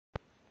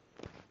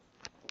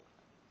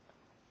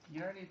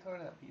You already tore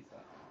that piece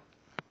up.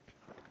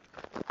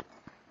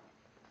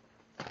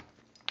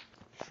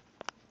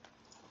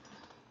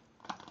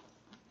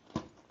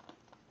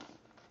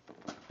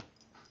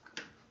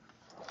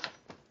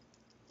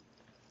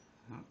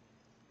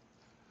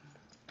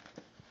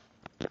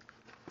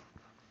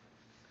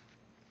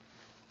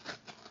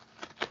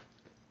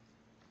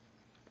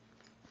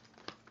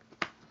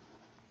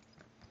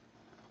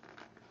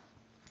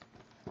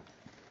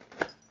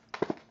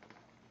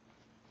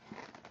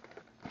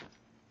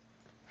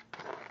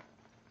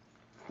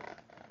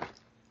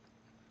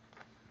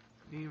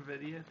 Are you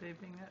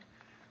videotaping it?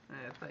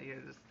 I thought you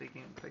were just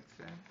taking a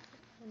picture.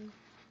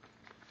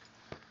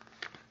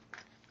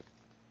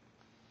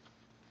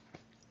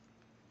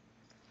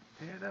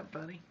 Tear it up,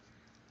 buddy.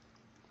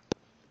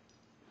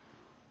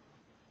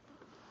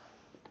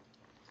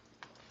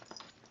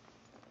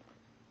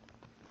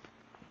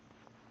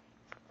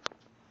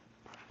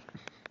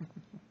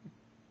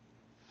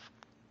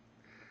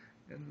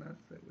 Isn't that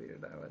so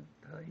weird? I would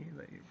tell you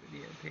that you're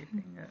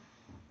videotaping it.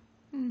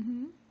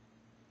 Mm-hmm.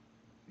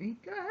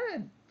 Go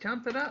ahead.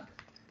 Chomp it up.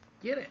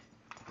 Get it.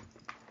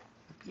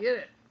 Get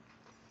it.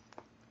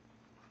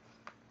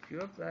 Chew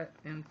up that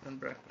instant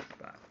breakfast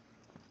spot.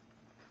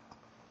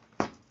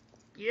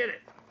 Get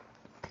it.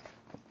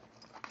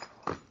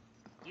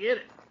 Get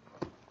it.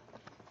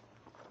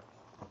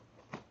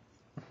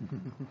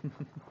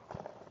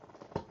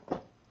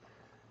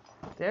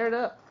 Tear it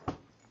up.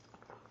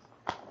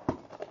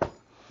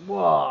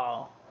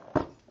 Whoa.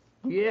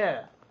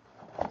 Yeah.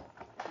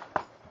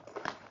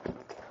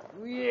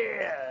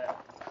 Yeah.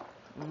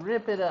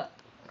 Rip it up.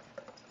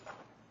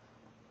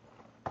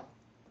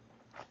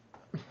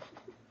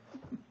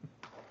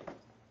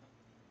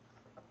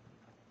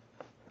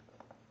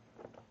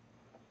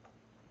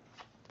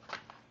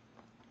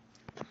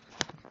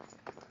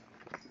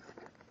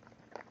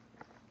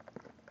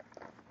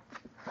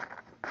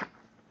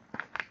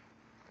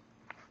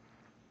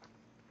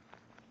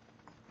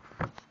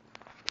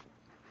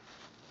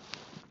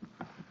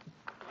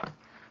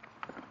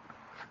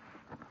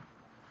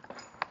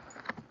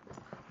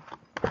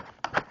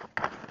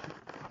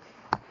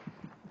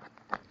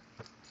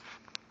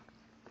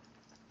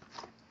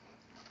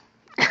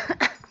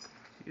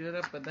 Chew it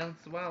up, but don't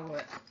swallow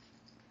it.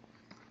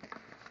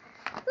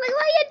 Look what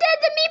you did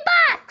to me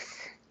box!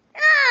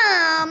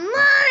 Oh,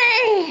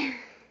 Moonie!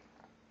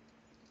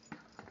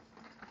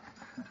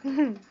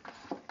 Is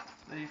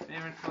that your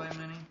favorite toy,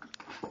 Moonie?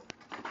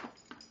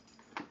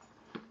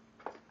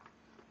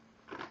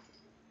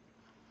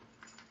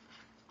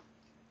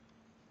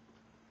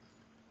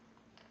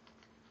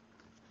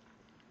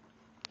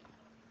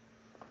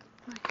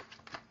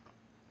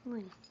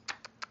 Moonie.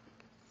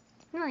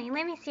 Moonie,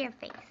 let me see your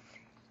face.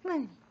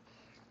 Moonie,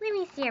 let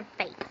me see your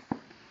face.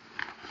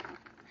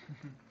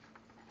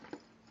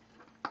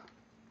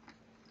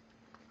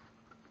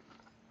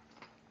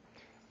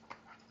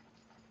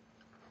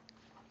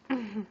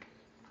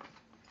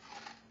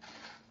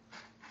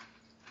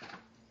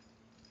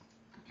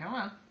 Come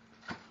on.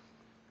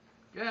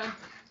 Good.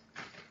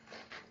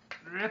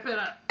 Rip it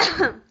up.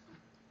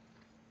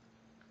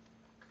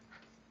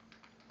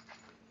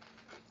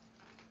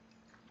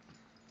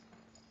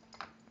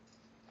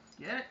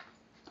 Get it.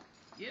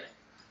 Get it.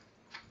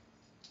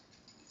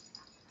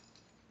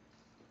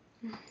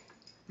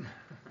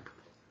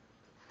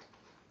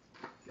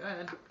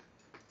 Good.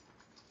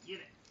 Get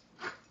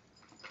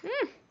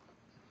it.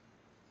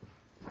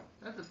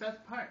 That's the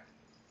best part.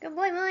 Good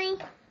boy,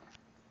 Moonie.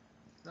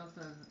 Still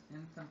says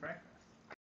instant breakfast.